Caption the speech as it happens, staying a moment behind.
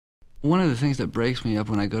One of the things that breaks me up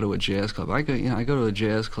when I go to a jazz club, I go to a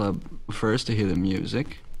jazz club first to hear the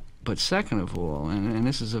music, but second of all, and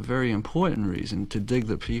this is a very important reason, to dig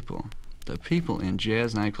the people. The people in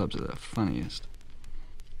jazz nightclubs are the funniest.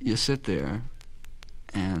 You sit there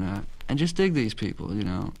and just dig these people, you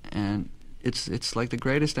know, and it's like the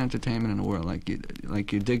greatest entertainment in the world. Like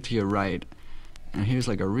you dig to your right, and here's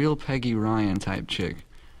like a real Peggy Ryan type chick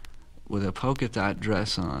with a polka dot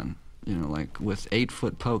dress on, you know, like with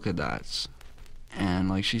 8-foot polka dots. And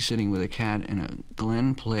like she's sitting with a cat in a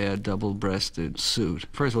Glen plaid double-breasted suit.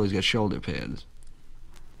 First of all, he's got shoulder pads.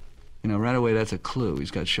 You know, right away that's a clue.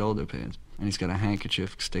 He's got shoulder pads. And he's got a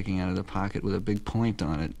handkerchief sticking out of the pocket with a big point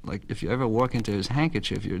on it. Like, if you ever walk into his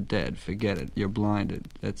handkerchief, you're dead. Forget it. You're blinded.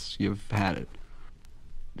 You've had it.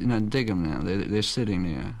 You know, dig them now. They're sitting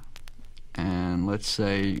there. And let's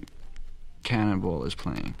say Cannonball is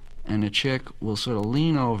playing. And the chick will sort of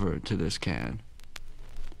lean over to this cat.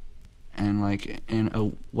 And like in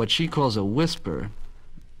what she calls a whisper,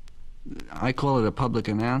 I call it a public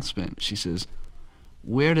announcement. She says,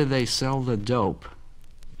 "Where do they sell the dope?"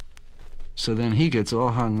 So then he gets all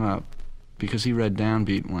hung up because he read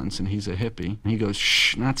Downbeat once and he's a hippie. And he goes,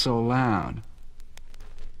 "Shh, not so loud."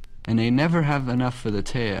 And they never have enough for the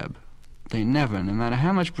tab. They never, no matter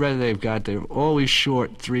how much bread they've got, they're always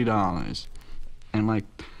short $3. And like,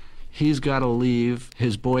 he's got to leave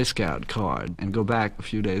his Boy Scout card and go back a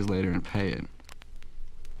few days later and pay it.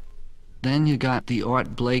 Then you got the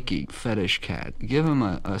Art Blakey fetish cat. Give him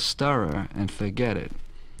a stirrer and forget it.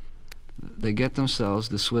 They get themselves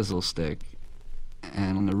the swizzle stick,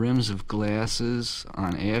 and on the rims of glasses,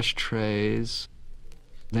 on ashtrays,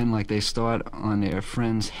 then like they start on their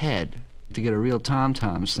friend's head to get a real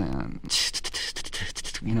tom-tom sound.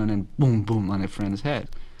 You know, and then boom, boom on their friend's head.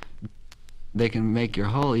 They can make your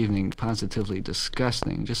whole evening positively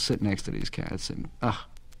disgusting. Just sit next to these cats and, ugh.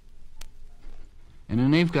 And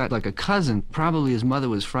then they've got like a cousin, probably his mother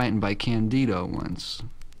was frightened by Candido once,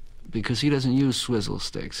 because he doesn't use swizzle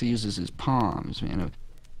sticks, he uses his palms, man.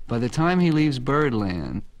 By the time he leaves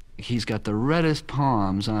Birdland, he's got the reddest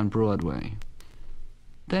palms on Broadway.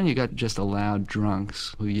 Then you got just the loud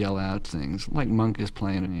drunks who yell out things, like Monk is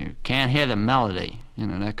playing in here. Can't hear the melody, you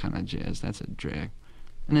know, that kind of jazz, that's a drag.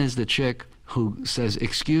 And there's the chick who says,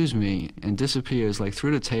 "Excuse me," and disappears like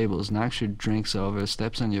through the tables, knocks your drinks over,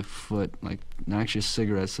 steps on your foot, like knocks your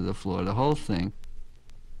cigarettes to the floor, the whole thing.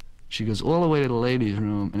 She goes all the way to the ladies'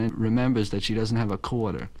 room and then remembers that she doesn't have a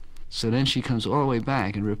quarter. So then she comes all the way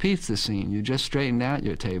back and repeats the scene. You just straightened out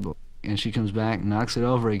your table. And she comes back, knocks it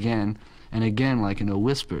over again, and again like in a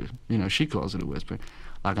whisper. You know, she calls it a whisper.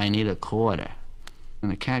 Like, "I need a quarter." And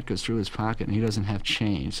the cat goes through his pocket and he doesn't have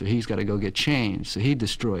change, so he's got to go get change, so he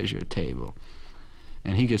destroys your table.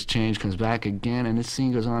 And he gets change, comes back again, and this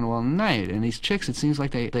scene goes on all night. And these chicks, it seems like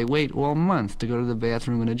they wait all month to go to the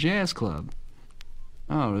bathroom in a jazz club.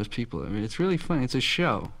 Oh, those people, I mean, it's really funny. It's a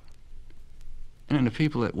show. And then the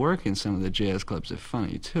people that work in some of the jazz clubs are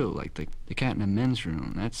funny, too. Like the cat in the men's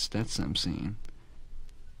room, that's some scene.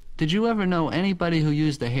 Did you ever know anybody who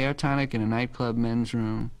used the hair tonic in a nightclub men's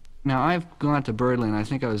room? Now, I've gone to Birdland. I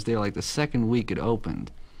think I was there like the second week it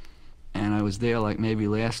opened. And I was there like maybe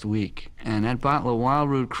last week. And that bottle of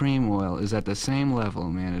Wild Root Cream Oil is at the same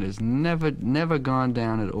level, man. It has never gone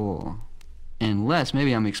down at all. Unless,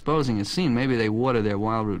 maybe I'm exposing a scene, maybe they water their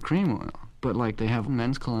Wild Root Cream Oil. But like they have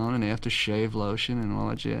men's cologne and aftershave lotion and all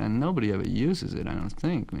that shit, and nobody ever uses it, I don't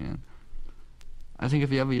think, man. I think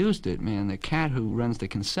if he ever used it, man, the cat who runs the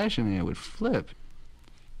concession there would flip.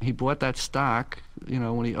 He bought that stock, you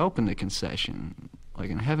know, when he opened the concession. Like,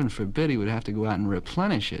 and heaven forbid he would have to go out and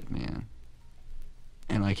replenish it, man.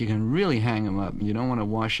 And like, you can really hang him up. You don't want to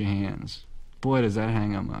wash your hands. Boy, does that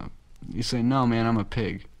hang him up. You say, "No, man, I'm a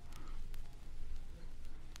pig."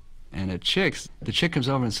 And the chick comes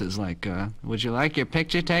over and says, like, "Would you like your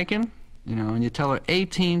picture taken?" You know, and you tell her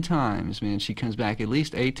 18 times, man. She comes back at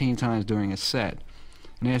least 18 times during a set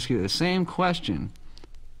and asks you the same question.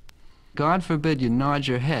 God forbid you nod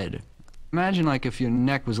your head. Imagine like if your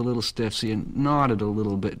neck was a little stiff, so you nodded a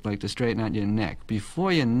little bit, like to straighten out your neck.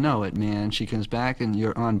 Before you know it, man, she comes back and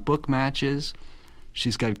you're on book matches.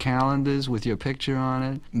 She's got calendars with your picture on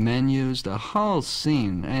it, menus, the whole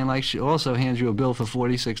scene. And like, she also hands you a bill for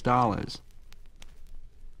 $46.